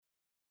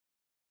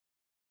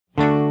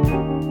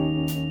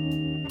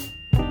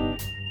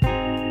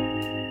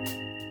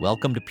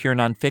Welcome to Pure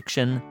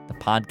Nonfiction, the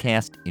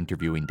podcast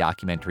interviewing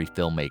documentary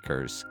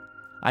filmmakers.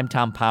 I'm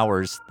Tom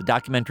Powers, the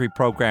documentary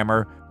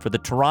programmer for the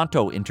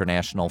Toronto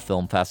International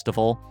Film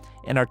Festival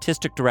and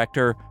artistic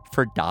director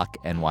for Doc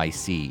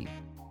NYC.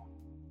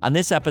 On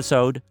this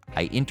episode,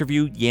 I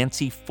interviewed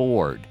Yancey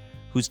Ford,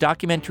 whose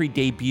documentary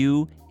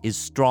debut is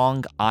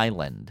Strong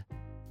Island.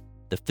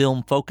 The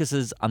film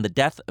focuses on the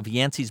death of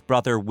Yancey's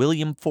brother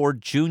William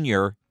Ford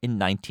Jr. in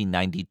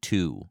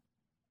 1992.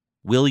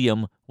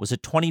 William was a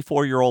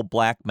 24-year-old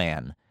black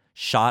man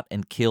shot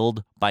and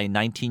killed by a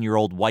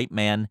 19-year-old white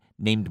man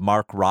named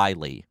Mark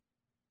Riley.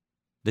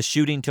 The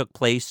shooting took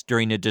place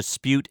during a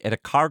dispute at a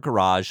car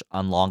garage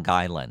on Long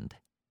Island.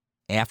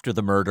 After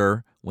the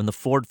murder, when the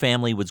Ford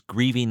family was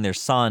grieving their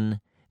son,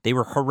 they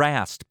were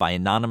harassed by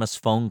anonymous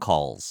phone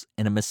calls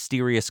and a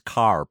mysterious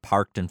car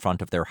parked in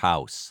front of their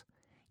house.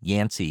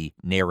 Yancey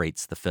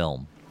narrates the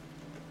film.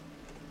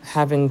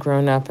 Having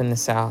grown up in the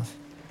South,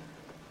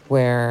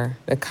 where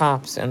the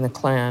cops and the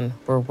Klan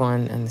were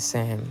one and the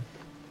same,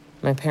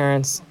 my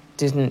parents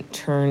didn't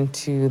turn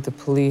to the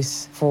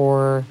police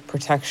for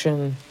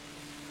protection.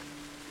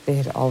 They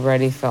had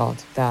already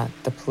felt that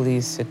the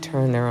police had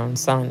turned their own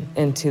son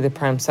into the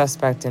prime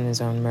suspect in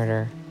his own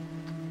murder.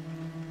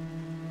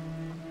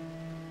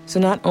 So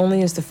not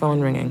only is the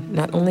phone ringing,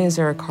 not only is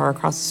there a car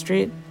across the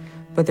street,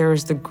 but there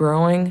is the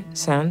growing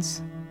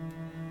sense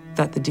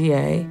that the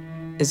DA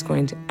is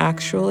going to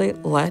actually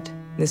let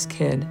this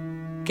kid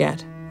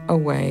get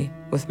away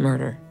with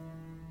murder.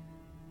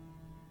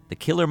 The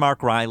killer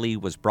Mark Riley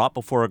was brought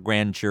before a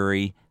grand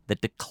jury that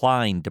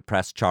declined to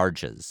press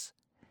charges.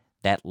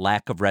 That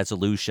lack of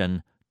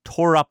resolution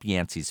tore up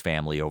Yancey's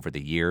family over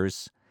the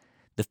years.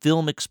 The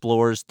film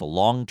explores the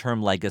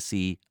long-term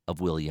legacy of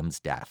William's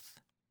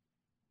death.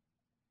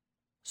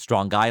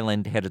 Strong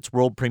Island had its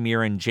world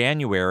premiere in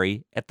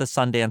January at the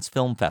Sundance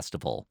Film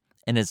Festival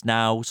and is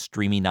now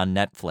streaming on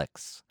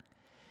Netflix.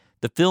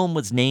 The film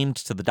was named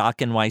to the Doc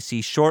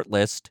NYC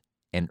shortlist,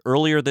 and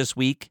earlier this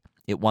week,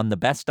 it won the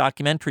Best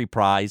Documentary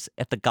Prize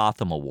at the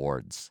Gotham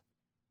Awards.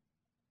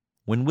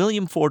 When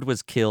William Ford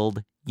was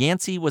killed,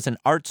 Yancey was an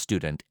art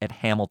student at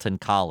Hamilton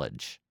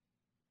College.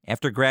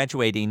 After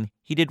graduating,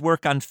 he did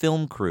work on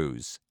film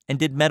crews and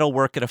did metal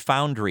work at a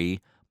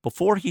foundry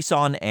before he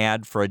saw an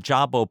ad for a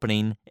job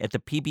opening at the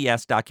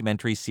PBS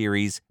documentary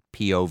series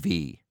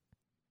POV.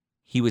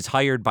 He was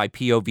hired by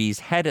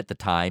POV's head at the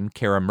time,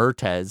 Kara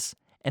Mertes,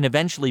 and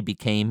eventually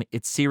became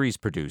its series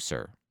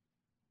producer.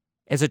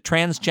 As a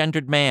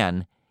transgendered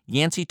man,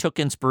 Yancey took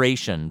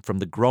inspiration from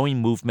the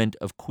growing movement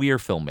of queer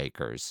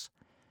filmmakers.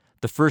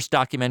 The first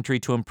documentary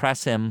to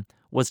impress him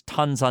was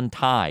Tons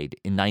Untied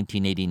in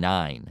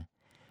 1989.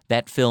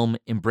 That film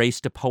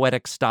embraced a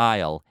poetic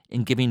style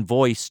in giving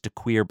voice to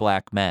queer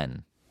black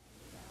men.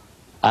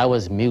 I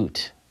was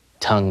mute,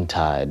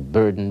 tongue-tied,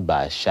 burdened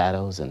by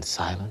shadows and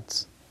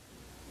silence.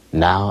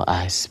 Now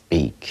I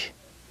speak,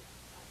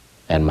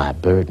 and my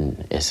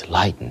burden is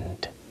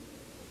lightened,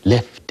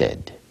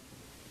 lifted,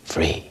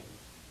 free.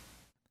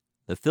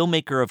 The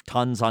filmmaker of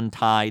Tons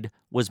Untied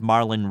was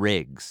Marlon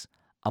Riggs,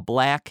 a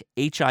black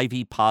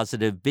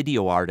HIV-positive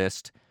video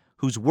artist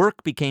whose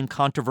work became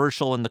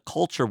controversial in the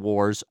culture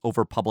wars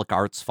over public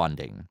arts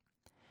funding.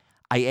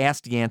 I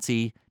asked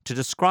Yancey to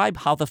describe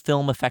how the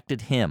film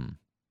affected him.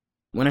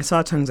 When I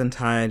saw Tongues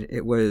Untied,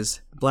 it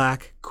was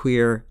black,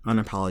 queer,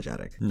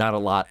 unapologetic. Not a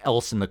lot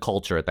else in the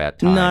culture at that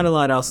time. Not a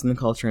lot else in the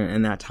culture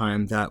in that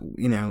time that,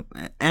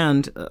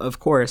 and of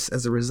course,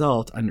 as a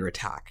result, under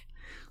attack,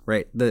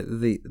 right?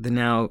 The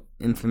now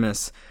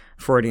infamous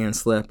Freudian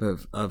slip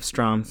of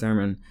Strom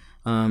Thurmond,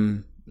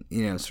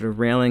 sort of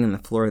railing on the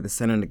floor of the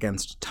Senate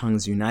against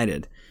Tongues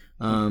United,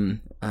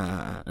 and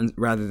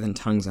rather than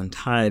Tongues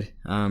Untied,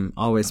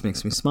 always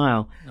makes me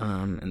smile.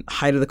 And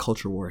height of the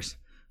culture wars.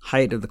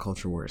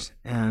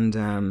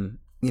 And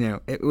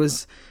it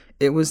was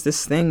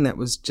this thing that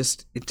was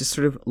just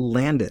sort of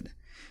landed.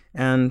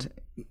 And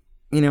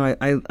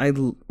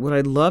what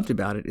I loved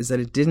about it is that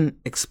it didn't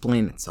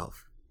explain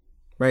itself,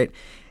 right?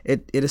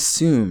 It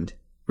assumed,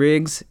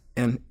 Riggs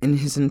and in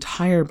his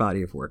entire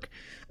body of work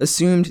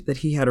assumed that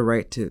he had a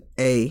right to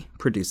A,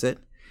 produce it,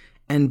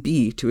 and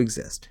B, to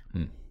exist.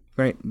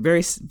 Right?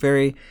 Very,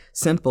 very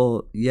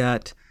simple,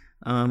 yet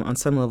on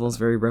some levels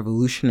very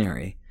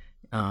revolutionary.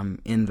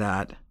 In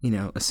that,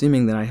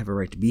 assuming that I have a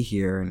right to be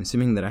here and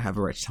assuming that I have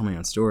a right to tell my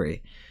own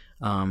story,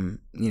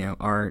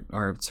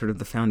 are sort of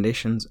the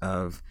foundations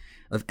of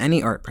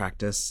any art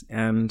practice,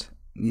 and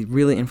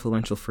really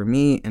influential for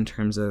me in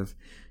terms of,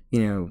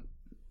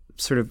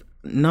 sort of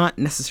not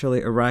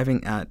necessarily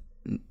arriving at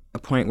a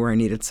point where I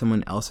needed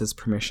someone else's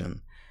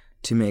permission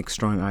to make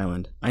Strong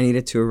Island. I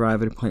needed to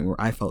arrive at a point where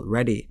I felt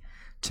ready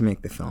to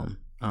make the film,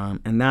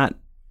 and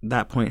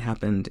that point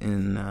happened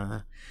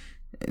in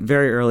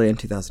very early in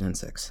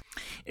 2006.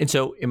 And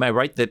so am I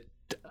right that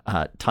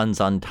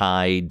Tons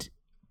Untied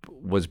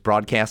was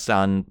broadcast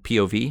on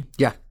POV?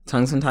 Yeah,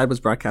 Tongues Untied was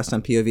broadcast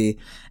on POV,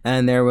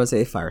 and there was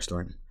a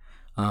firestorm,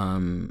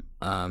 of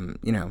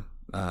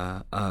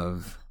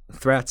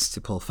threats,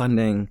 to pull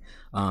funding.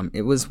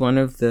 It was one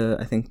of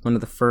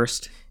the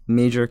first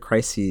major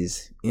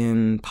crises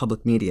in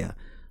public media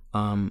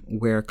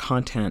where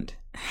content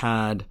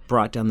had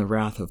brought down the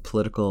wrath of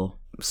political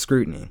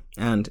scrutiny.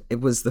 And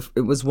it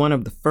was one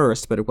of the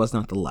first, but it was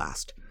not the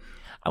last.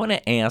 I want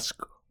to ask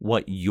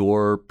what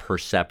your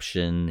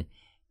perception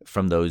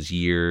from those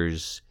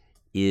years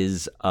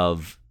is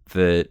of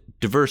the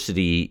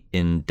diversity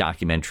in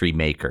documentary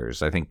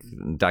makers. I think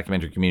in the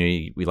documentary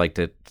community, we like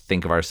to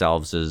think of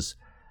ourselves as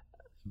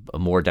a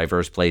more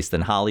diverse place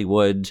than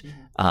Hollywood.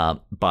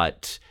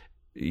 But,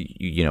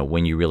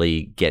 when you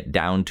really get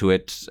down to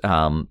it,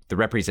 the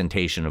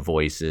representation of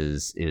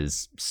voices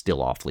is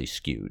still awfully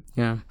skewed.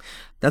 Yeah.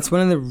 That's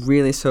one of the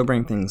really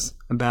sobering things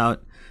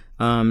about,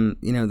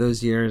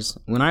 those years.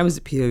 When I was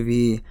at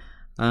POV,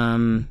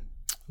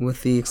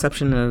 with the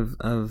exception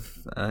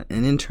of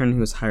an intern who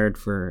was hired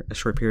for a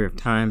short period of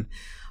time,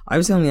 I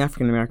was the only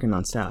African-American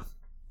on staff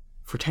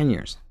for 10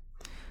 years.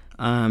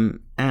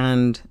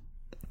 And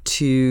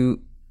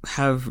to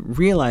have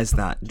realized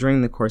that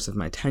during the course of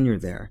my tenure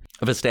there.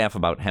 Of a staff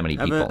about how many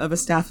people? Of a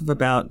staff of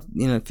about,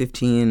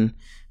 15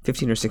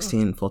 or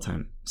 16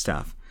 full-time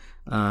staff.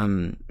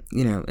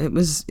 It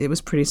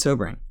was pretty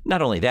sobering.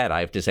 Not only that,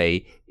 I have to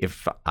say,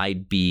 if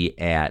I'd be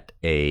at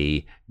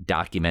a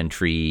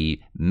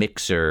documentary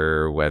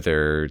mixer,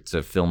 whether it's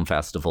a film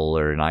festival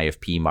or an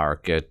IFP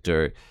market,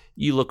 or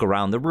you look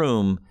around the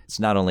room, it's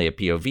not only a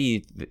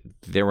POV,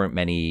 there weren't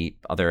many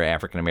other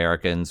African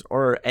Americans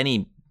or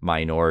any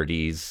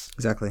minorities.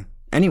 Exactly.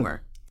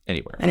 Anywhere.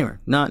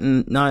 Not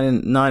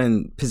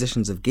in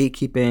positions of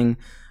gatekeeping,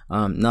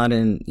 not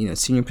in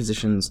senior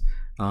positions.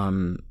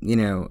 In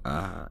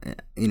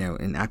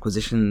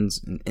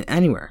acquisitions,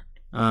 anywhere,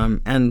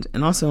 and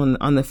also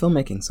on the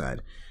filmmaking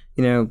side,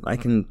 I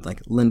can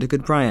like Linda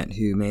Goodbryant,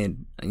 who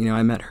made,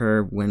 I met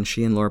her when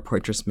she and Laura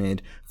Poitras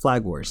made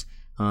Flag Wars.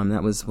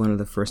 That was one of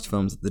the first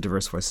films that the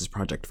Diverse Voices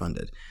Project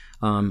funded.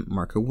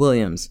 Marco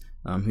Williams,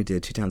 who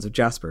did Two Towns of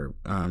Jasper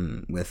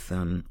with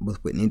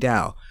Whitney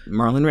Dow,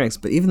 Marlon Riggs.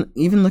 But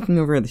even looking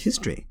over the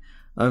history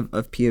of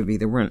POV,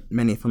 there weren't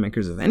many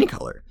filmmakers of any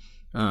color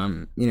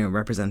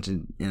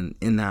represented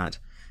in that.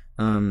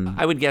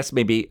 I would guess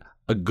maybe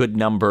a good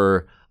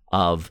number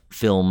of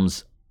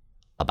films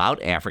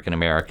about African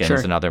Americans Sure.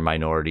 and other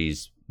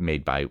minorities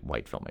made by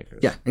white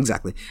filmmakers. Yeah,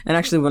 exactly. And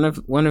actually, one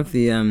of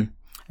the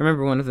I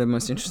remember one of the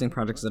most interesting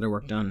projects that I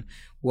worked on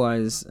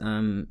was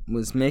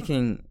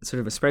making sort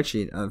of a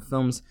spreadsheet of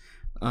films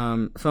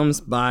about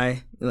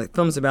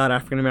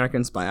African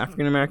Americans by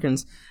African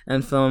Americans,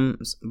 and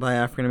films by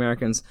African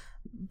Americans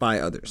by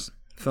others.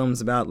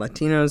 Films about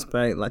Latinos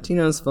by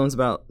Latinos, films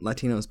about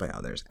Latinos by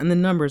others. And the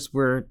numbers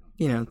were,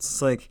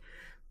 it's like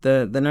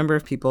the number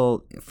of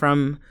people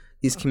from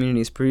these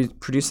communities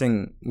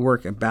producing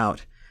work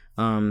about,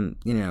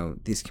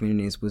 these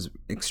communities was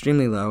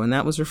extremely low. And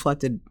that was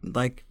reflected,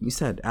 like you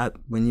said,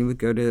 when you would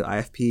go to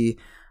IFP,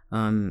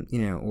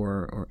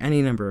 or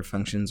any number of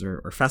functions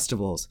or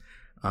festivals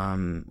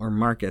or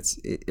markets,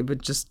 it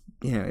would just,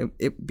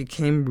 it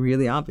became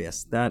really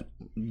obvious that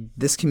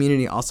this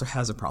community also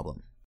has a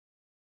problem.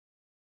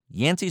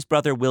 Yancey's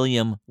brother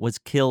William was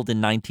killed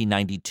in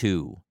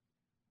 1992.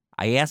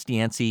 I asked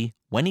Yancey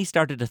when he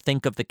started to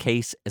think of the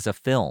case as a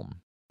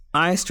film.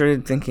 I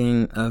started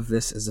thinking of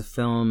this as a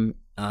film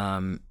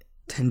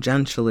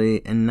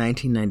tangentially in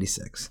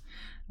 1996,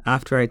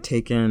 after I'd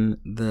taken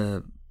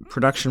the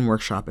production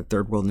workshop at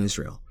Third World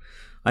Newsreel.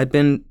 I'd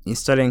been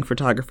studying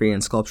photography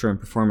and sculpture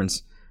and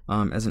performance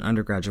as an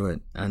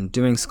undergraduate, and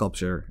doing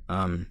sculpture,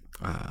 and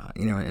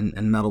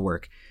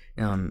metalwork,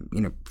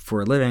 for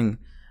a living.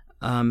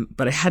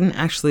 But I hadn't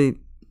actually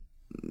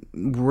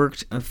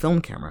worked a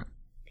film camera,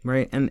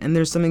 right? And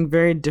there's something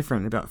very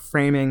different about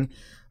framing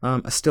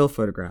a still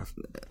photograph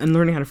and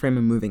learning how to frame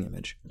a moving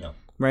image,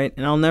 right?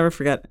 And I'll never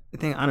forget,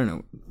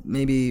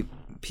 maybe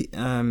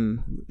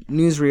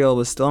Newsreel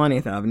was still on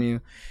 8th Avenue,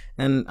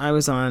 and I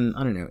was on,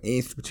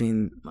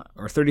 8th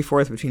or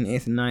 34th between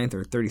 8th and 9th,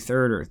 or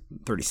 33rd or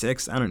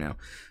 36th, I don't know.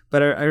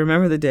 But I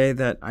remember the day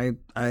that I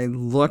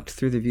looked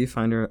through the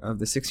viewfinder of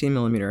the 16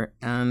 millimeter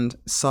and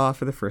saw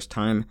for the first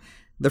time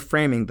the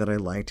framing that I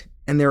liked,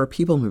 and there were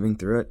people moving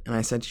through it, and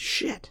I said,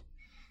 shit,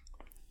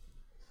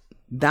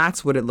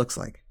 that's what it looks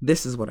like.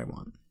 This is what I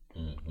want.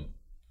 Mm-hmm.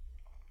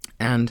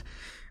 And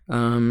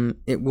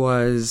it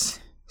was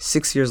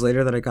 6 years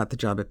later that I got the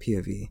job at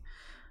POV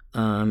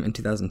in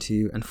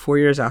 2002, and 4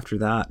 years after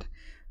that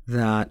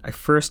I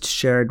first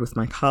shared with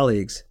my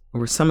colleagues,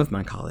 or with some of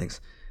my colleagues,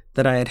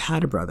 that I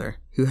had a brother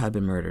who had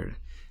been murdered,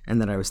 and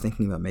that I was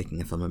thinking about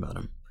making a film about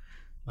him.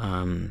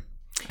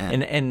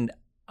 And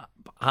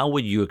how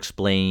would you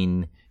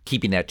explain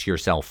keeping that to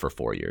yourself for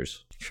 4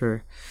 years?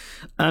 Sure.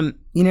 I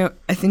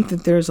think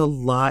that there's a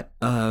lot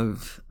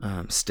of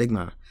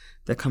stigma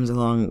that comes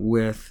along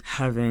with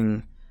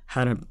having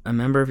had a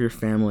member of your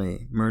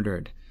family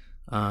murdered.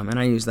 And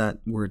I use that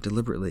word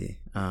deliberately.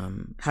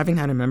 Having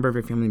had a member of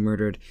your family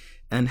murdered,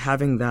 and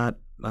having that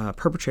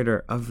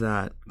perpetrator of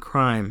that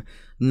crime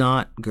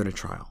not go to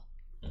trial,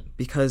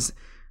 because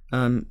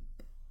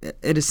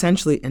it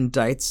essentially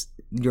indicts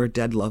your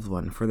dead loved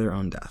one for their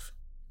own death.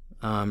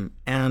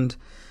 And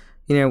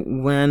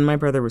when my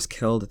brother was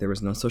killed, there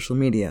was no social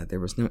media, there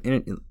were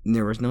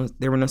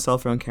no cell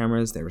phone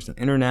cameras, there was no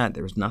internet,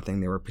 there was nothing.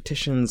 There were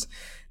petitions,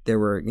 there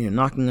were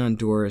knocking on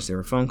doors, there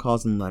were phone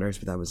calls and letters,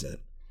 but that was it.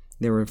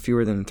 There were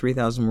fewer than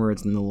 3,000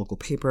 words in the local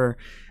paper,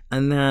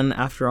 and then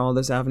after all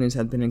those avenues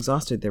had been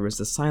exhausted, there was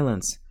the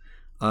silence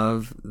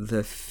of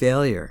the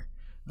failure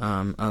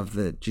of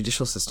the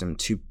judicial system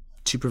to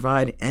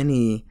provide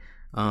any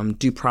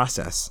due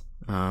process,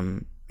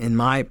 in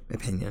my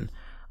opinion,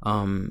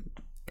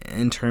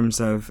 in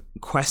terms of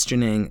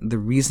questioning the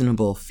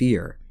reasonable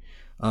fear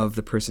of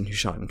the person who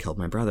shot and killed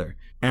my brother.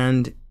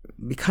 And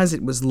because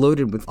it was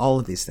loaded with all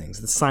of these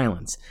things, the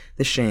silence,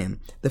 the shame,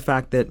 the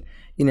fact that,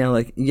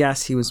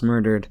 yes, he was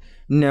murdered.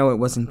 No, it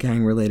wasn't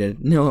gang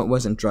related. No, it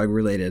wasn't drug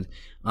related.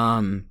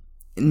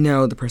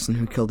 No, the person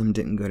who killed him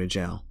didn't go to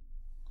jail.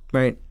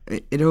 Right?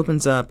 It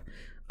opens up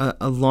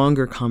a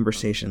longer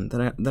conversation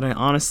that I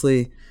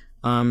honestly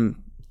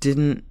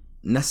didn't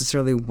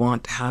necessarily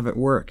want to have at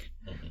work.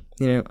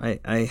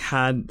 I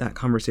had that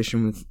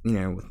conversation with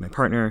my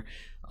partner,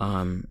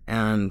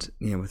 and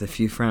with a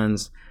few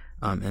friends,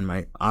 and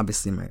my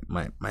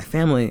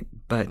family,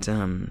 but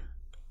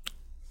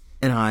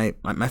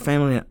my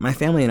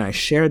family and I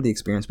shared the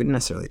experience. We didn't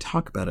necessarily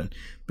talk about it,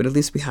 but at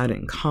least we had it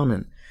in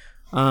common.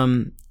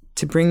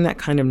 To bring that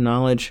kind of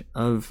knowledge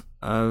of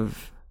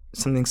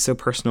something so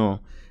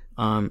personal,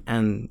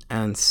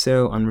 and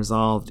so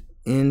unresolved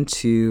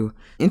into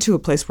a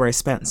place where I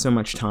spent so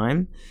much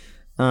time.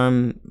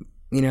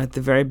 At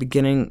the very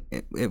beginning,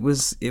 it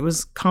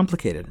was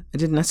complicated. I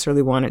didn't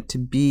necessarily want it to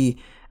be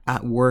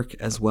at work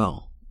as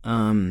well.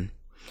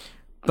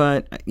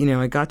 But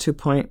I got to a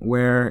point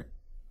where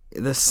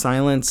the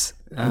silence.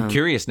 I'm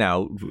curious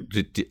now.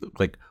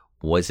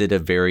 Was it a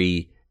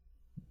very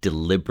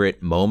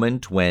deliberate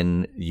moment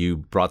when you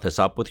brought this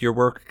up with your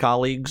work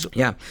colleagues?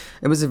 Yeah,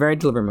 it was a very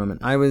deliberate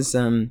moment. I was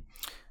so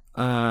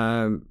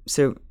I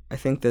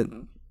think that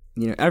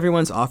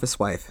everyone's office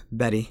wife,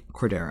 Betty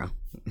Cordero,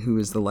 who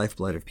is the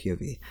lifeblood of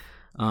POV.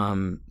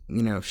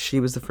 She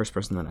was the first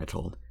person that I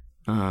told.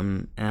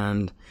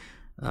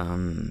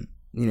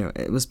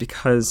 It was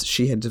because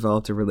she had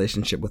developed a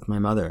relationship with my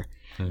mother,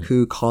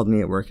 who called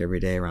me at work every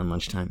day around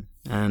lunchtime.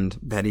 And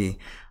Betty,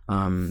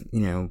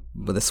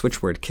 with a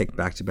switch word kicked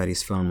back to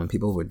Betty's phone when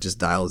people would just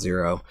dial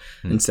 0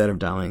 instead of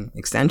dialing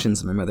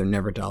extensions. My mother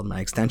never dialed my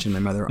extension. My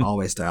mother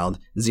always dialed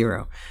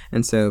 0.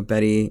 And so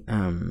Betty,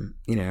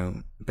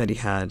 Betty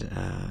had,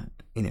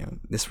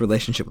 this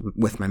relationship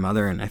with my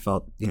mother, and I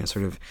felt,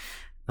 sort of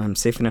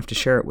safe enough to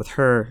share it with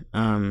her.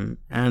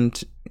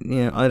 And,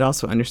 I'd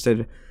also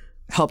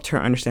helped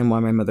her understand why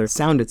my mother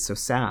sounded so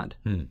sad,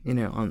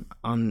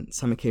 on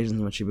some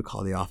occasions when she would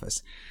call the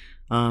office.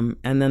 And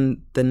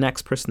then the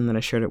next person that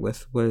I shared it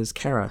with was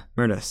Kara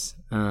Murtis.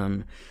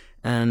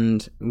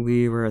 And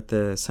we were at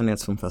the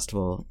Sundance Film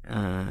Festival,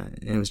 and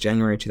it was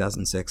January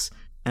 2006.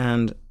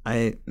 And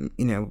I,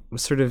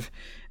 was sort of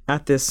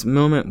at this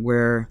moment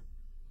where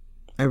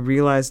I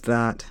realized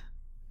that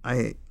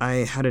I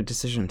had a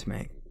decision to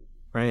make,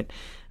 right?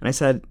 And I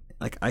said,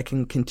 I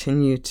can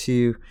continue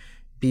to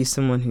be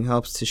someone who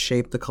helps to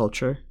shape the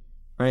culture,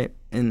 right?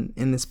 In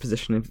this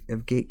position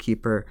of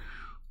gatekeeper,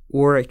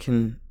 or I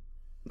can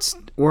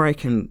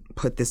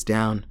put this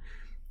down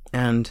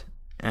and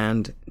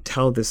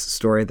tell this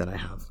story that I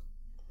have,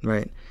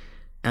 right?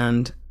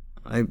 And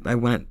I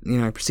went,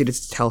 I proceeded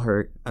to tell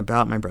her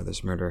about my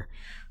brother's murder,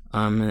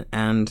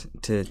 and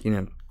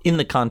to, in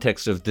the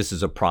context of this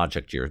is a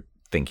project you're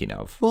thinking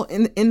of. Well,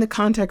 in the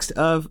context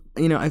of,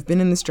 I've been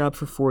in this job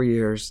for 4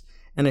 years,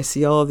 and I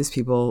see all of these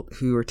people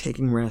who are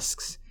taking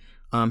risks,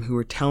 who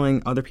are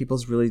telling other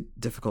people's really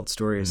difficult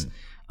stories.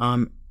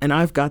 And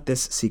I've got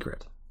this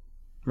secret,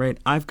 right?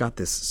 I've got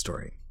this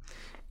story.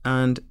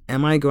 And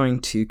am I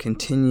going to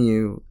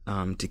continue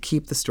to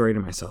keep the story to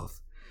myself?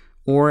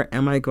 Or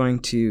am I going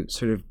to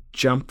sort of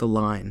jump the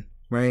line,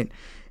 right?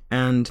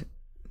 And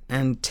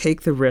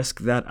take the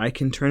risk that I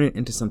can turn it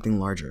into something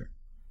larger,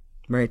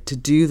 right? To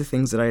do the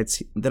things that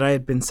I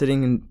had been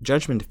sitting in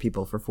judgment of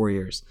people for 4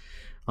 years.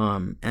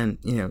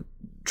 And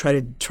try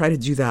to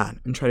do that,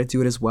 and try to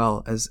do it as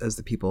well as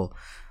the people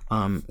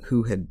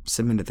who had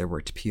submitted their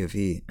work to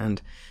POV.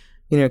 And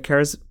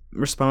Kara's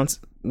response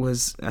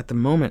was, at the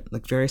moment,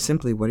 very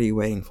simply, what are you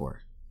waiting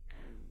for?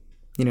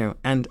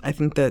 And I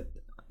think that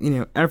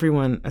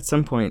everyone at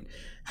some point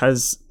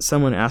has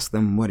someone ask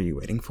them, what are you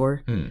waiting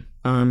for?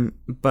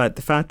 But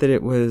the fact that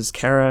it was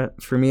Kara,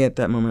 for me at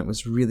that moment,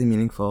 was really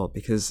meaningful,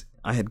 because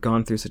I had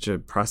gone through such a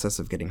process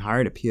of getting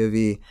hired at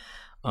POV.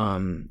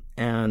 And,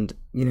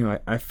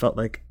 I felt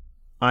like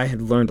I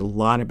had learned a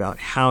lot about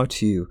how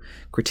to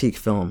critique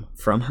film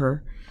from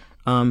her.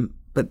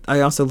 But I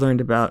also learned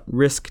about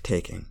risk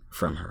taking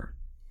from her.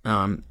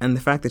 And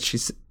the fact that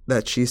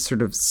she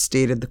sort of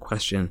stated the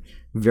question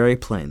very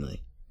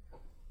plainly.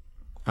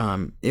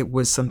 It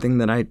was something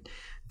that I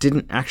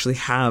didn't actually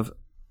have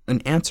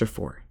an answer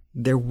for.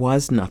 There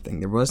was nothing.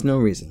 There was no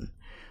reason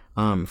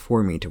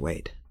for me to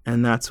wait.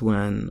 And that's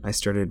when I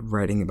started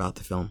writing about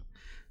the film.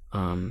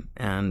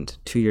 And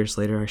 2 years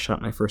later, I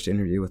shot my first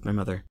interview with my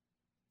mother.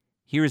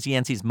 Here's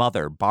Yancey's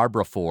mother,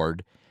 Barbara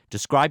Ford,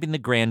 describing the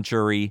grand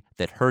jury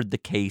that heard the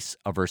case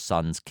of her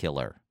son's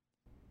killer.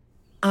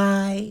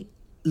 I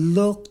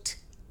looked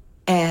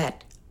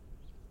at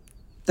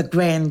the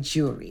grand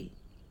jury.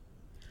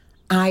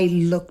 I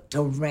looked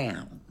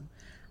around.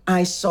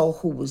 I saw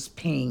who was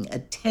paying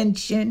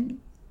attention.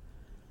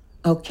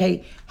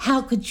 Okay,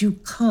 how could you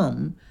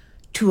come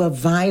to a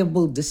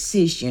viable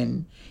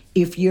decision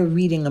if you're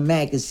reading a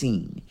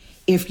magazine,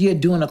 if you're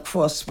doing a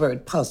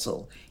crossword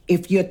puzzle,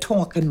 if you're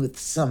talking with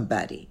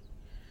somebody?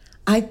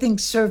 I think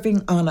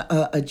serving on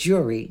a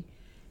jury,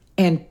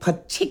 and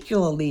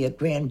particularly a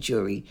grand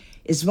jury,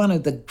 is one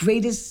of the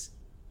greatest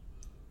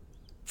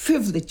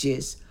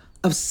privileges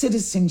of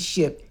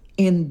citizenship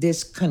in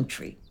this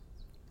country.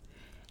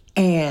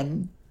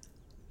 And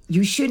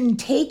you shouldn't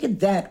take it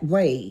that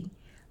way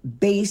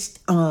based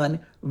on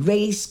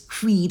race,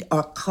 creed,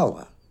 or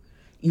color.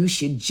 You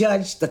should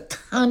judge the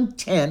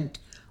content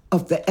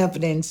of the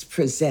evidence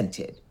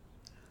presented.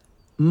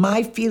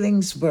 My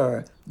feelings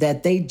were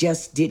that they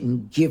just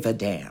didn't give a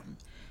damn.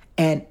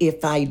 And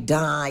if I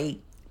die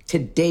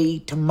today,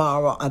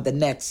 tomorrow, or the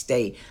next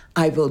day,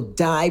 I will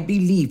die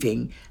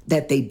believing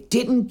that they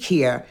didn't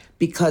care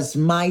because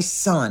my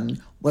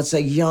son was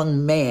a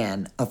young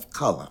man of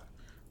color.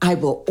 I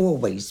will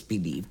always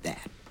believe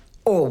that.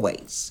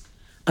 Always.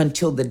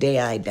 Until the day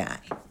I die.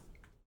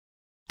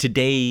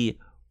 Today,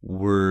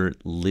 we're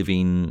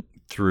living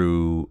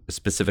through a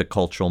specific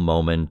cultural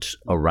moment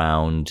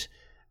around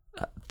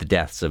the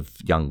deaths of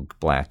young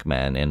black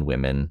men and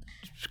women,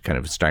 kind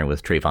of starting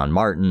with Trayvon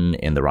Martin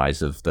and the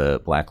rise of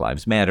the Black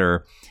Lives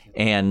Matter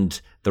and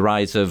the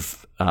rise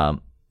of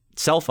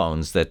cell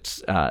phones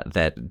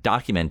that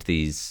document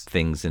these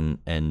things in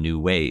new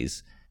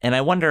ways. And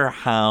I wonder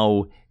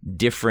how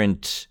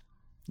different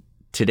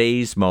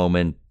today's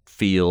moment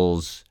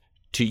feels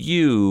to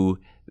you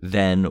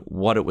than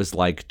what it was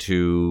like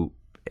to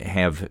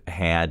have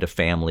had a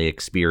family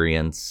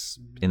experience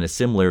in a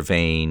similar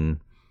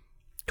vein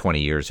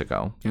 20 years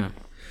ago. Yeah.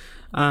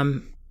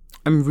 I'm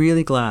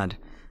really glad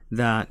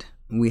that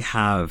we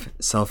have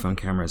cell phone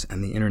cameras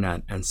and the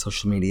internet and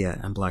social media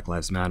and Black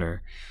Lives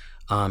Matter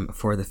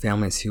for the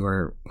families who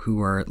are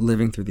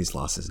living through these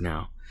losses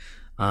now,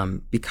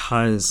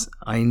 because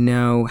I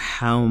know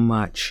how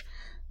much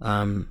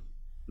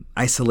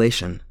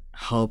isolation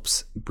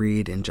helps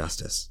breed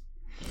injustice.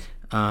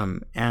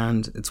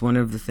 And it's one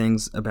of the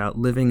things about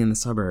living in the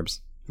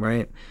suburbs,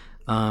 right?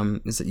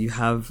 Is that you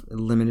have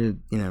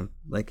limited,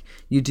 like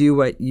you do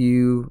what like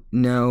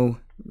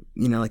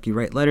you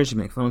write letters, you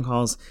make phone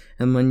calls,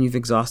 and when you've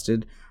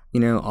exhausted,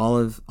 all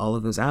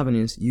of those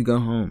avenues, you go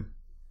home,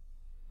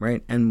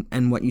 right?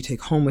 And what you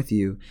take home with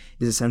you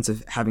is a sense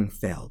of having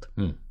failed,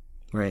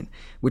 right?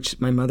 Which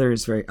my mother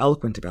is very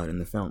eloquent about in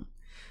the film.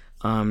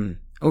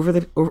 Over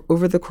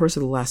the course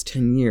of the last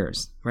 10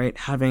 years, right?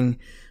 Having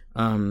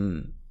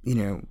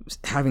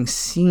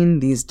seen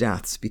these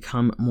deaths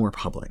become more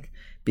public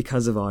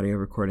because of audio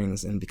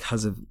recordings and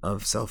because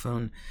of cell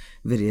phone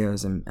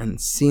videos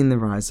and seeing the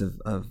rise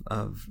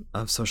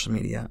of social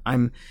media,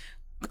 I'm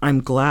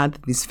glad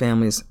that these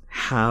families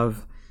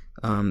have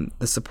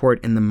the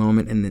support in the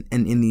moment and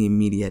in the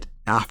immediate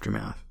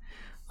aftermath.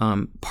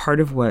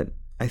 Part of what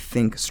I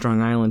think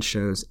Strong Island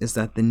shows is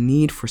that the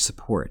need for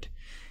support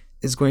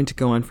is going to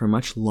go on for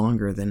much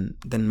longer than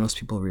most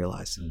people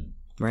realize,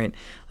 right?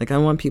 Like I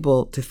want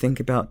people to think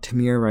about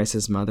Tamir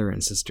Rice's mother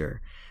and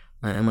sister.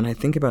 And when I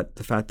think about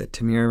the fact that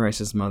Tamir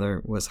Rice's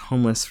mother was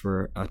homeless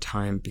for a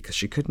time because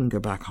she couldn't go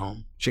back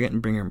home, she couldn't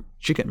bring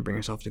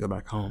herself to go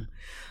back home,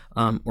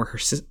 or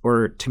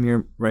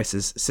Tamir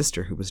Rice's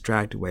sister who was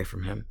dragged away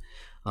from him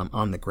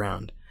on the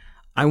ground,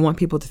 I want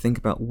people to think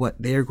about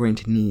what they are going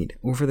to need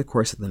over the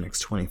course of the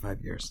next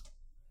 25 years.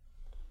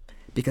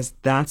 Because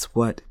that's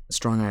what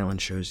Strong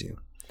Island shows you,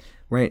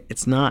 right?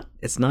 It's not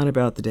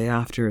about the day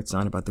after, it's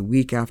not about the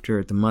week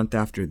after, the month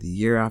after, the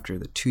year after,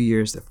 the 2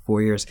 years, the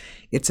 4 years.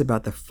 It's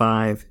about the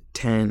 5,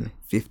 10,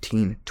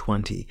 15,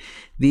 20.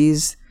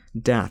 These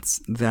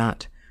deaths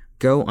that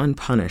go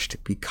unpunished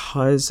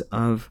because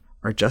of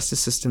our justice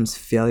system's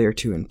failure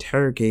to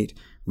interrogate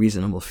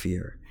reasonable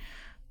fear.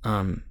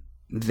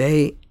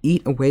 They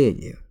eat away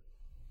at you.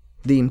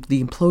 The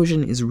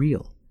implosion is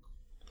real,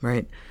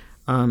 right?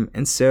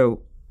 And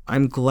so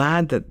I'm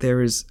glad that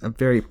there is a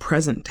very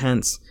present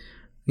tense,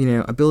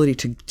 ability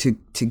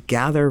to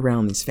gather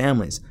around these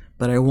families.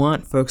 But I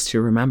want folks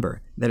to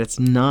remember that it's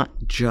not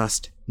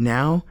just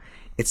now,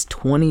 it's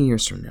 20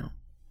 years from now.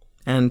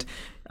 And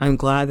I'm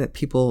glad that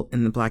people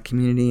in the Black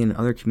community and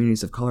other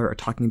communities of color are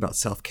talking about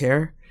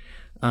self-care.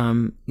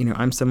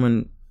 I'm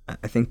someone,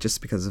 I think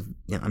just because of,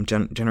 I'm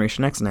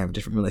Generation X and I have a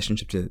different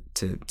relationship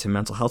to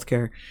mental health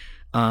care.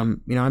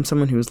 I'm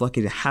someone who was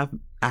lucky to have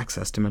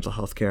access to mental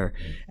health care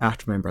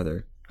after my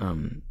brother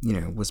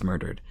was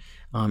murdered.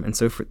 And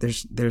so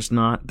there's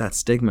not that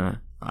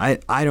stigma.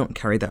 I don't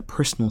carry that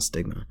personal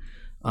stigma.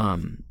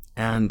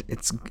 And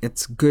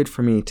it's good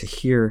for me to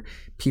hear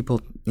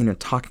people,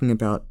 talking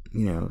about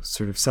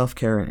sort of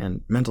self-care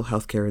and mental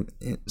health care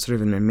sort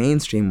of in a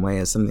mainstream way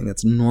as something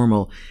that's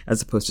normal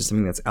as opposed to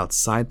something that's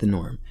outside the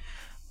norm.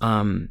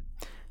 I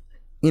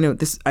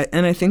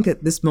think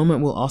that this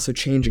moment will also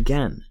change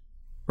again,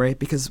 right?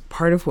 Because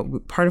part of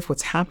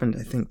what's happened,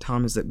 I think,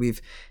 Tom, is that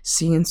we've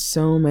seen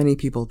so many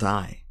people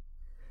die,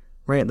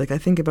 right? Like I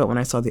think about when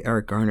I saw the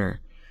Eric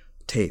Garner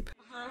tape.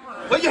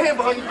 Put your hand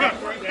behind your back.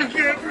 I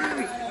can't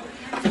breathe.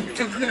 I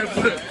can't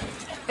breathe.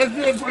 I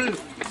can't breathe.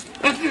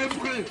 I can't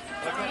breathe.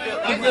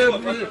 I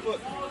can't breathe.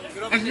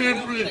 I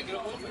can't breathe.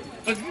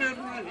 I can't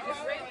breathe.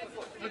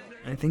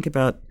 I think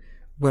about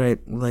what I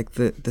like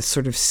the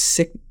sort of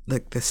sick,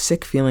 like the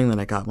sick feeling that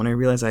I got when I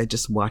realized I had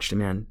just watched a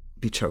man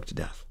be choked to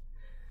death,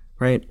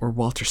 right? Or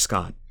Walter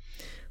Scott,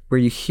 where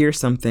you hear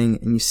something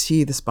and you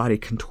see this body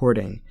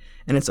contorting,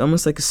 and it's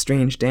almost like a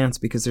strange dance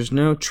because there's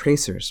no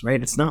tracers,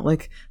 right? It's not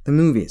like the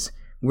movies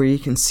where you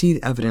can see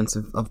the evidence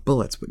of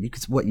bullets.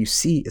 What you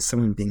see is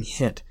someone being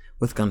hit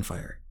with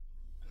gunfire,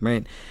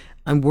 right?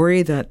 I'm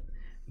worried that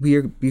we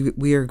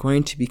are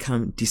going to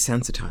become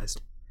desensitized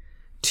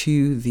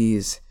to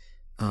these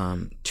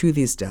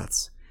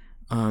deaths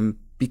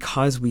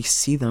because we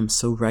see them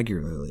so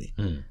regularly.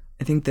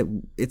 I think that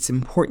it's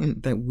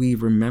important that we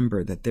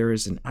remember that there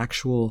is an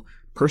actual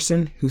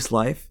person whose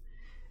life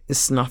is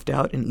snuffed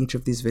out in each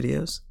of these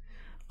videos.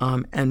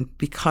 And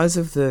because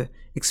of the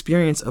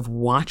experience of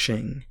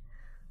watching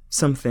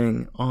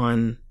something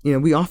on,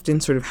 we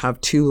often sort of have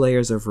two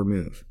layers of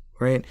remove,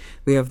 right?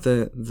 We have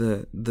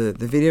the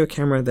video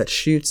camera that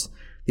shoots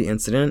the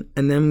incident,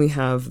 and then we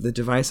have the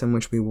device on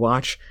which we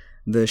watch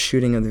the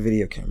shooting of the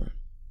video camera,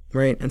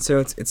 right? And so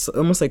it's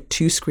almost like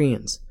two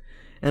screens.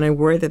 And I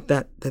worry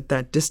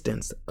that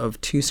distance of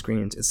two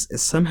screens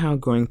is somehow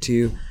going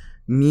to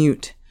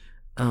mute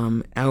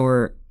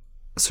our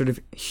sort of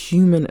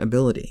human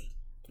ability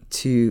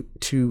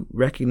to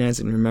recognize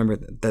and remember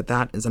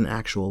that is an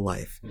actual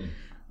life.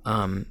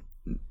 And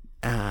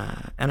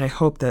I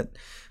hope that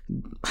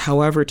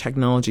however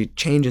technology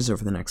changes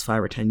over the next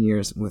 5 or 10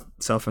 years with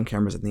cell phone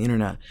cameras and the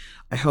internet,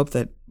 I hope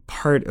that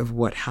part of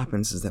what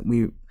happens is that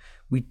we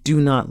do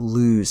not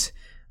lose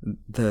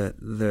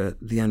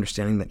the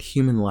understanding that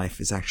human life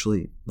is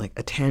actually like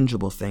a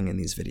tangible thing in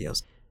these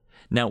videos.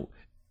 Now,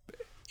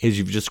 as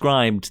you've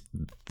described,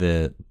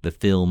 the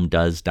film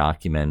does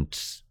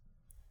document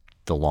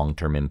the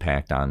long-term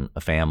impact on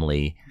a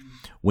family.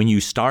 When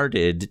you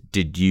started,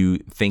 did you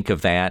think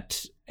of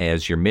that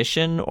as your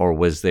mission, or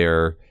was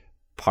there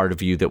part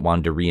of you that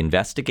wanted to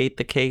reinvestigate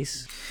the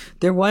case?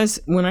 There was.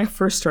 When I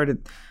first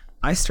started,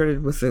 I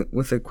started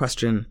with a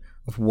question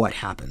of what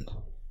happened,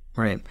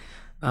 right?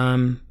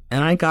 And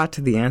I got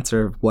to the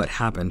answer of what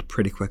happened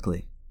pretty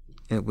quickly.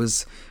 It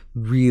was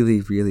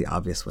really, really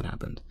obvious what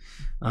happened.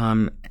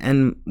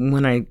 And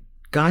when I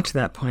got to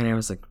that point, I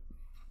was like,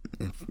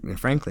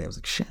 frankly, I was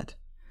like, shit.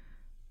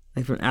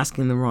 I've been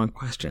asking the wrong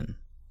question,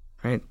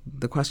 right?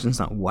 The question is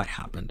not what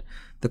happened.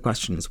 The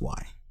question is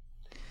why.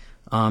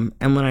 And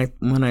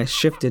when I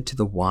shifted to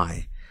the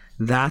why,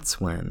 that's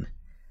when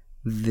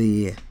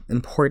the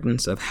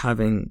importance of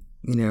having,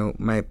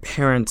 my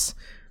parents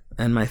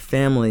and my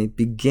family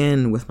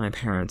begin with my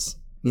parents,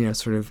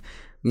 as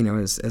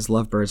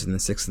lovebirds in the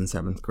 6th and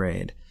 7th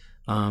grade,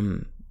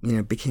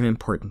 became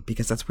important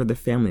because that's where the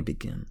family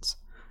begins.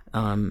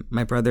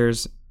 My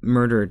brother's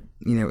murder,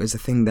 is a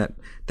thing that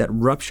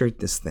ruptured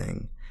this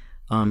thing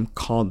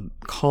called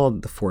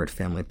the Ford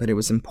family, but it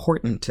was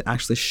important to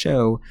actually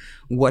show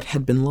what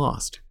had been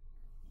lost,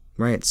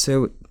 right?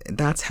 So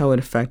that's how it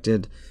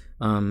affected,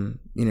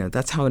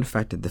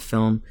 the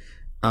film,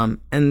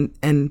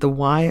 and the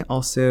why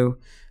also,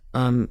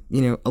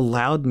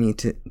 allowed me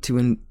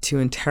to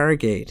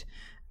interrogate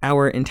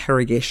our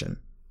interrogation,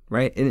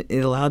 right?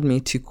 It allowed me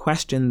to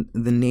question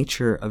the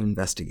nature of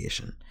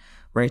investigation,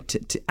 right?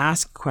 To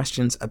ask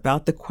questions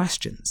about the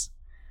questions,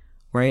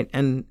 right?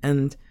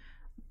 And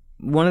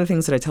one of the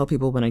things that I tell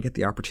people when I get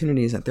the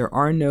opportunity is that there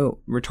are no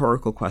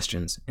rhetorical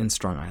questions in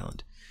Strong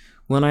Island.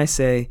 When I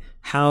say,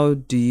 how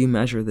do you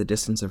measure the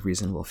distance of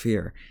reasonable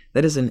fear?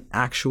 That is an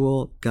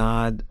actual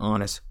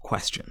God-honest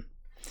question.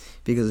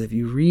 Because if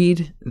you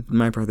read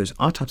my brother's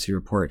autopsy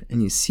report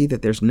and you see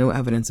that there's no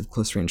evidence of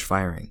close-range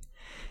firing,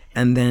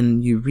 and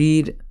then you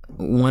read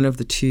one of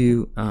the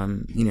two,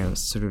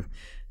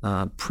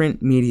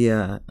 print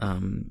media,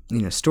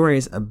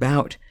 stories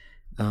about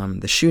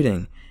the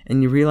shooting,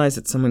 and you realize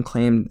that someone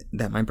claimed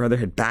that my brother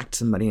had backed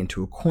somebody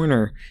into a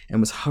corner and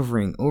was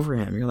hovering over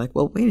him, you're like,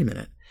 well, wait a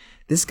minute.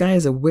 This guy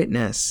is a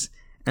witness,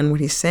 and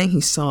what he's saying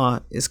he saw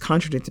is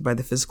contradicted by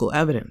the physical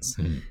evidence.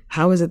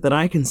 How is it that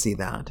I can see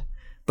that?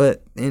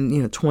 But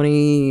in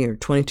 20 or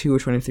 22 or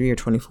 23 or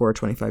 24 or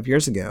 25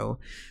 years ago,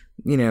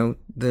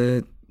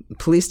 the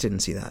police didn't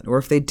see that. Or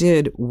if they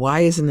did,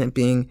 why isn't it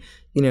being,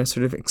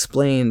 sort of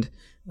explained,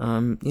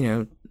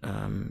 or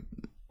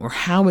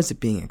how is it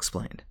being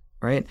explained,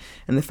 right?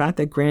 And the fact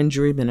that grand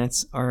jury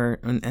minutes are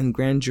and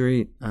grand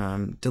jury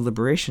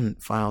deliberation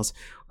files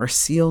are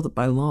sealed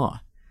by law,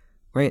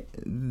 right?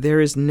 There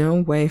is no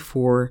way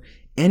for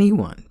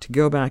anyone to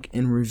go back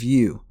and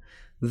review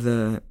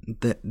the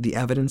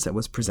evidence that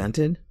was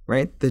presented,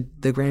 right?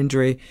 The grand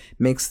jury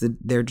makes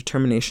their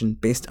determination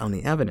based on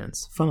the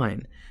evidence,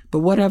 fine. But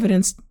what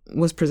evidence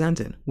was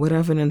presented? What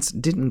evidence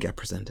didn't get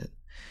presented?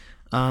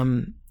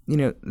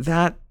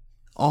 That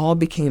all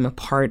became a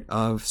part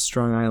of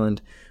Strong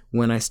Island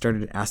when I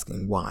started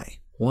asking why.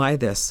 Why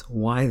this?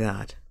 Why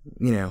that?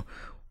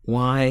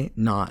 Why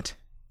not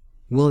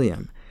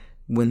William?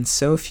 When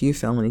so few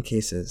felony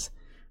cases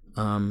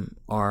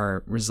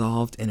are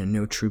resolved in a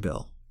no true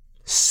bill.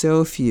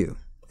 So few.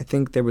 I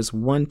think there was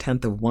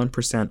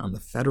 0.1% on the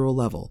federal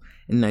level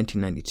in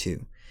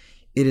 1992.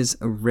 It is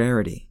a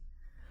rarity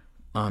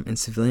in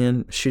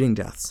civilian shooting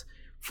deaths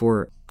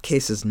for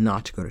cases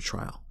not to go to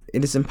trial.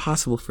 It is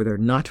impossible for there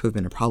not to have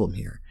been a problem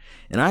here.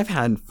 And I've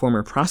had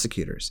former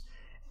prosecutors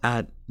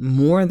at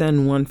more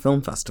than one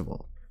film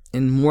festival,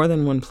 in more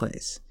than one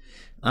place,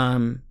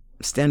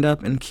 stand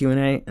up in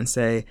Q&A and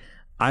say,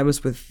 I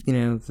was with,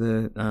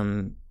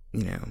 the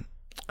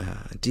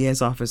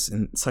DA's office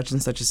in such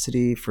and such a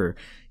city for,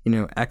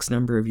 X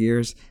number of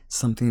years.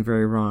 Something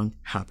very wrong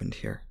happened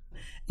here.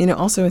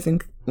 Also, I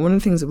think one of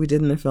the things that we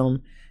did in the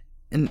film,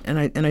 and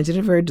I did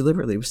it very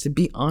deliberately, was to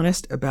be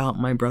honest about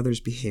my brother's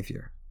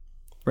behavior,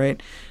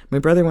 right? My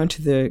brother went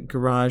to the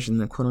garage in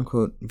the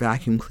quote-unquote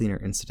vacuum cleaner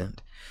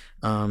incident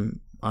on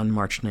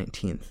March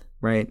 19th,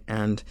 right?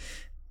 And,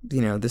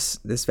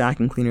 this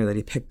vacuum cleaner that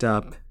he picked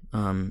up,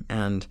 in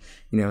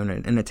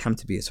an attempt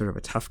to be a sort of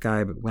a tough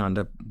guy, but wound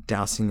up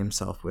dousing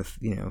himself with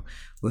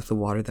the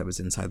water that was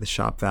inside the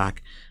shop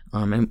vac.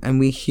 And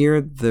we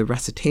hear the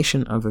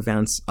recitation of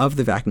events of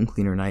the vacuum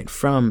cleaner night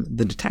from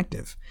the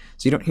detective.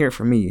 So you don't hear it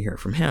from me, you hear it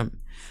from him.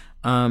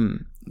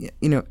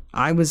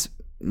 I was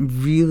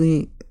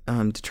really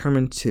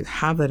determined to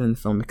have that in the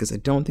film because I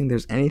don't think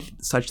there's any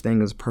such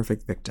thing as a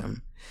perfect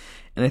victim.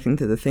 And I think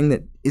that the thing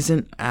that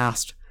isn't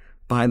asked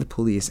by the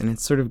police, and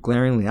it's sort of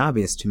glaringly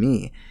obvious to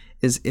me,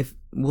 is if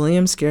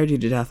William scared you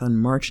to death on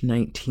March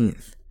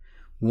 19th,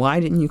 why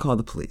didn't you call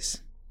the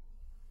police?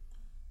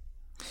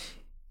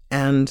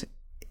 And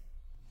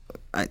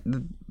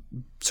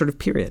sort of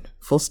period,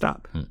 full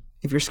stop.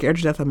 If you're scared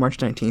to death on March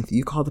 19th,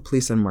 you call the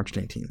police on March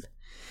 19th.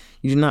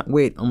 You did not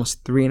wait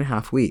almost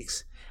 3.5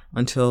 weeks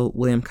until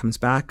William comes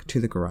back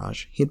to the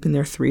garage. He had been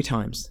there 3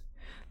 times.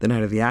 The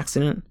night of the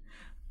accident,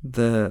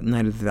 the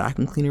night of the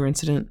vacuum cleaner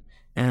incident,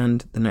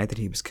 and the night that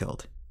he was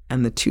killed.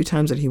 And the 2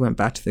 times that he went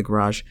back to the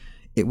garage,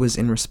 it was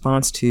in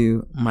response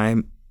to my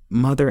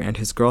mother and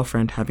his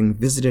girlfriend having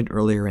visited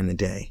earlier in the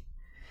day,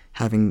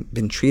 having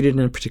been treated in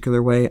a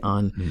particular way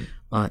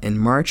in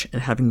March,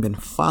 and having been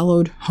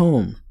followed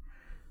home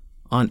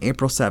on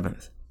April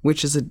 7th,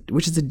 which is a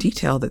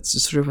detail that's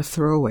just sort of a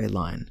throwaway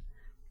line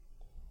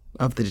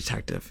of the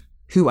detective,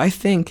 who I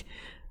think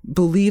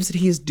believes that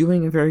he is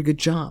doing a very good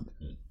job,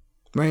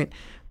 right?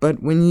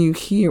 But when you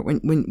hear,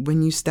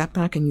 when you step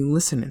back and you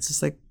listen, it's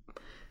just like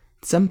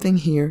something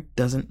here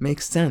doesn't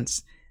make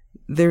sense.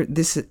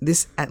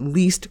 This at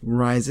least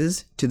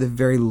rises to the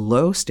very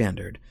low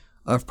standard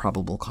of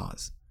probable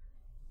cause.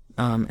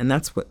 And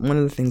that's one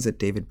of the things that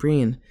David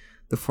Breen,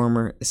 the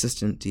former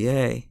assistant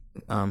DA,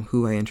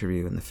 who I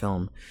interview in the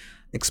film,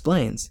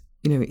 explains.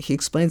 He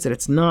explains that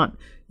it's not,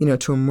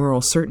 to a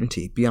moral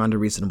certainty beyond a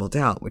reasonable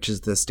doubt, which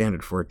is the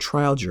standard for a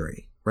trial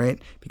jury,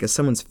 right? Because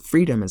someone's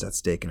freedom is at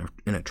stake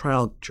in a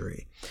trial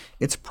jury.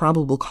 It's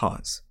probable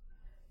cause,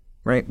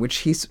 right?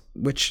 Which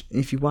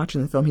if you watch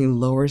in the film, he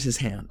lowers his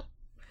hand.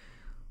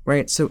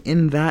 Right. So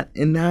in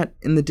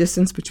the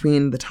distance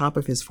between the top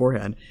of his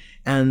forehead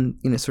and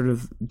sort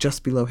of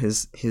just below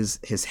his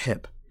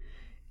hip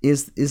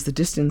is the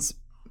distance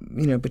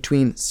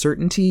between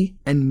certainty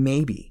and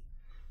maybe.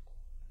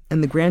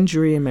 And the grand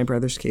jury in my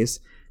brother's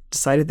case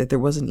decided that there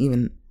wasn't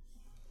even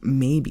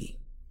maybe.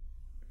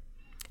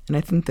 And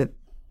I think that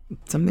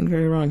something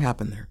very wrong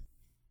happened there.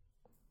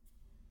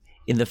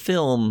 In the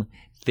film,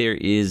 there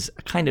is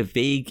a kind of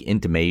vague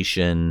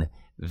intimation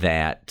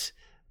that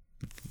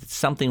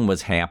something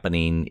was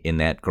happening in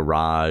that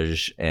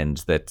garage and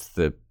that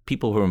the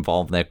people who were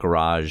involved in that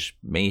garage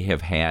may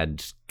have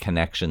had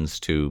connections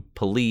to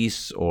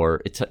police,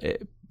 or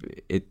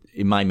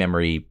in my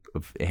memory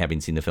of having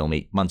seen the film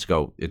 8 months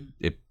ago,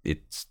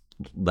 it's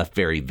left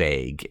very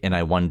vague. And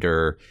I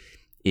wonder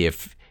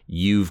if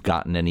you've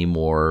gotten any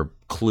more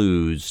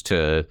clues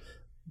to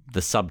the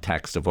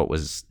subtext of what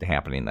was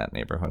happening in that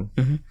neighborhood.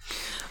 Mm-hmm.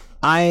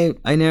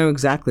 I know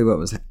exactly what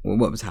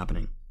was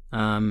happening.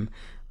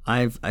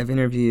 I've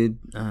interviewed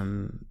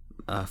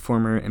a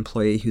former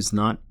employee who's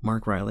not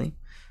Mark Riley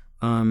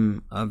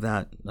of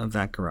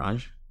that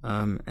garage,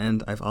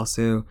 and I've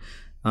also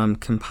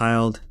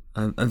compiled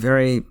a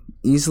very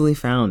easily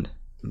found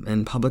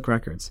in public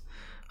records,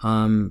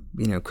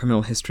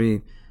 criminal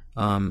history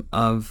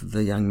of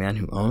the young man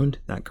who owned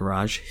that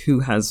garage, who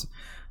has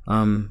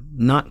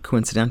not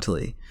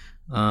coincidentally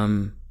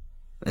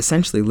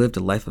essentially lived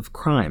a life of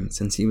crime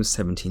since he was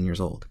 17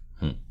 years old.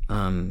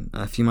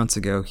 A few months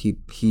ago,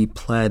 he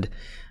pled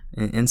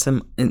in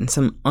some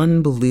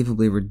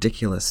unbelievably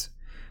ridiculous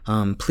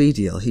plea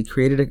deal. He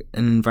created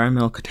an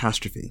environmental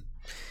catastrophe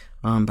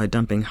by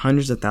dumping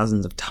hundreds of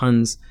thousands of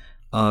tons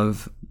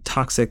of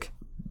toxic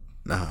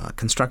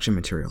construction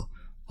material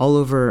all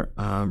over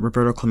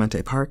Roberto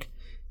Clemente Park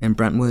in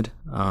Brentwood,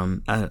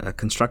 at a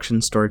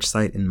construction storage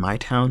site in my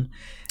town.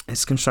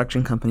 His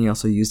construction company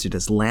also used it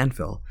as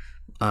landfill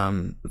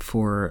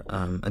for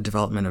a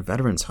development of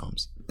veterans'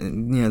 homes.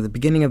 The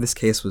beginning of this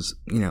case was,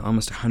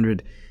 almost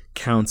 100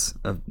 counts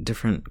of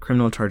different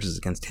criminal charges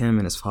against him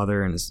and his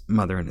father and his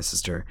mother and his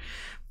sister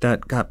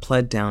that got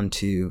pled down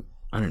to,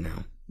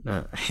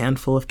 a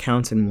handful of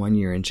counts in 1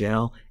 year in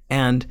jail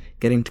and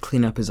getting to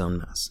clean up his own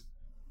mess.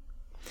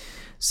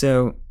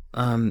 So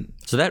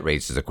that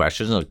raises a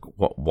question, like,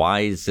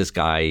 why does this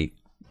guy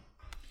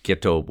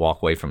get to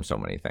walk away from so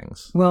many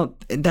things? Well,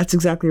 that's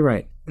exactly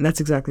right.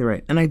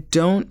 And I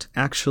don't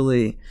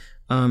actually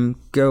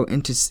go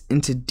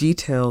into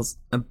details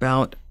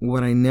about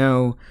what I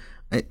know.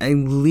 I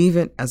leave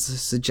it as a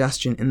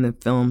suggestion in the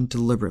film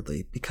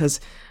deliberately,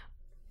 because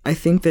I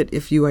think that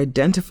if you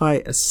identify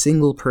a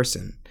single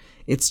person,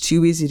 it's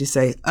too easy to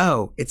say,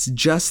 oh, it's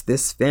just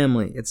this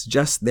family, it's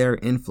just their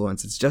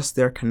influence, it's just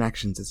their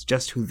connections, it's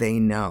just who they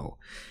know,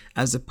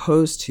 as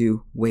opposed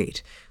to,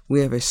 wait,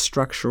 we have a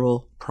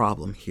structural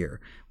problem here.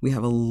 We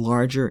have a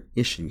larger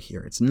issue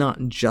here. It's not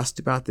just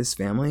about this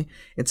family.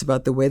 It's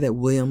about the way that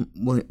William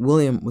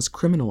was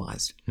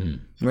criminalized,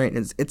 right?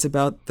 It's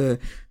about the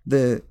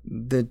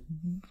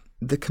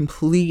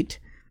complete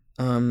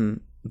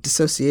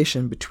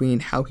dissociation between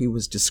how he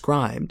was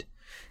described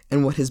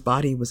and what his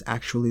body was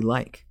actually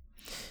like.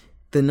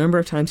 The number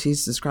of times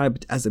he's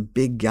described as a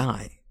big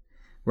guy,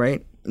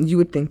 right? You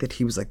would think that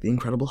he was like the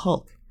Incredible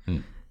Hulk.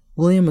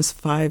 William was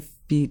 5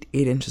 feet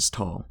 8 inches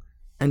tall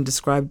and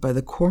described by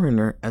the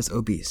coroner as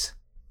obese.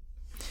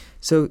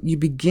 So you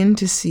begin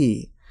to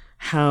see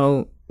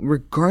how,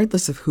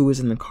 regardless of who was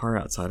in the car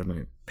outside of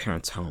my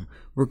parents' home,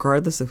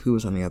 regardless of who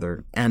was on the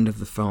other end of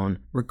the phone,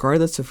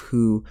 regardless of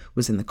who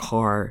was in the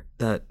car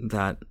that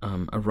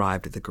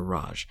arrived at the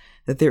garage,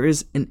 that there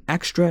is an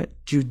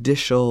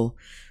extrajudicial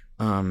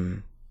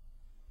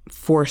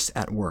force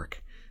at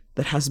work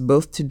that has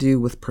both to do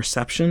with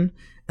perception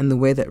and the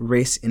way that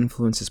race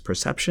influences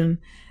perception,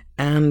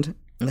 and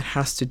that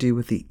has to do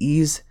with the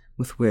ease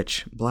with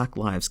which Black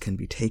lives can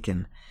be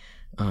taken,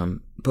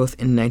 both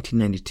in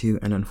 1992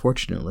 and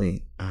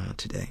unfortunately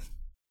today.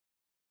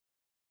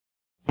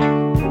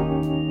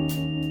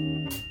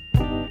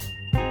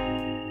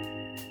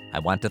 I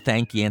want to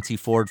thank Yancey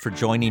Ford for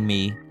joining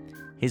me.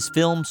 His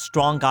film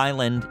Strong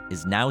Island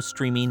is now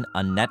streaming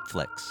on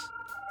Netflix.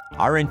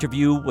 Our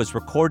interview was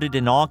recorded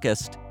in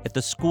August at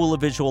the School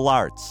of Visual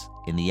Arts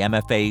in the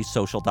MFA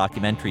Social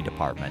Documentary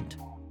Department.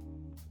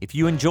 If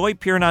you enjoy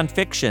pure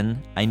nonfiction,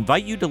 I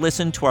invite you to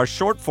listen to our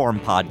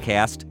short-form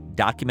podcast,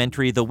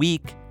 Documentary of the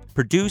Week,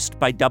 produced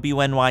by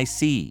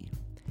WNYC.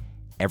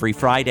 Every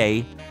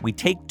Friday, we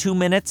take 2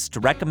 minutes to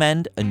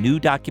recommend a new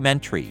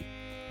documentary.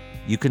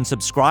 You can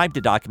subscribe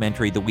to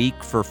Documentary of the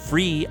Week for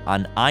free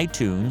on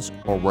iTunes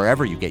or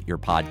wherever you get your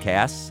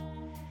podcasts.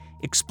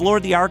 Explore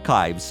the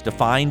archives to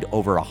find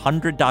over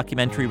 100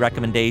 documentary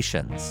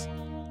recommendations.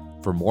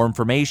 For more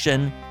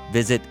information,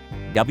 visit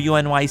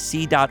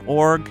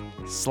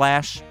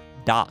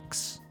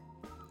wnyc.org/docs.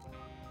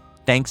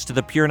 Thanks to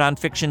the Pure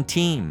Nonfiction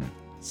team,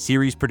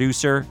 series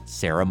producer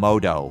Sarah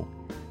Modo,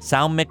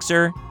 sound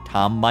mixer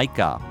Tom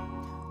Micah,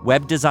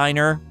 web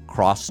designer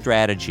Cross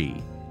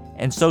Strategy,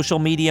 and social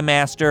media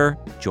master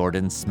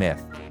Jordan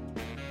Smith.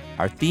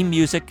 Our theme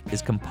music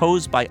is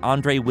composed by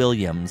Andre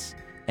Williams,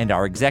 and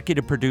our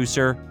executive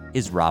producer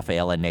is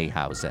Rafaela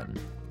Nehausen.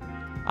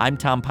 I'm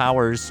Tom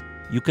Powers.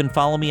 You can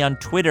follow me on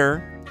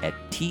Twitter at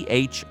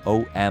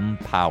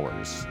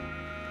THOMPowers.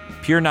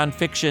 Pure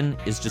Nonfiction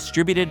is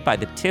distributed by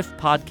the TIFF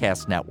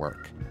Podcast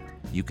Network.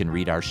 You can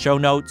read our show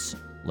notes,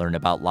 learn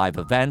about live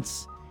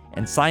events,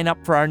 and sign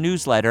up for our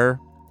newsletter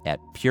at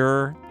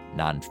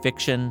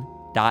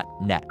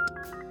purenonfiction.net.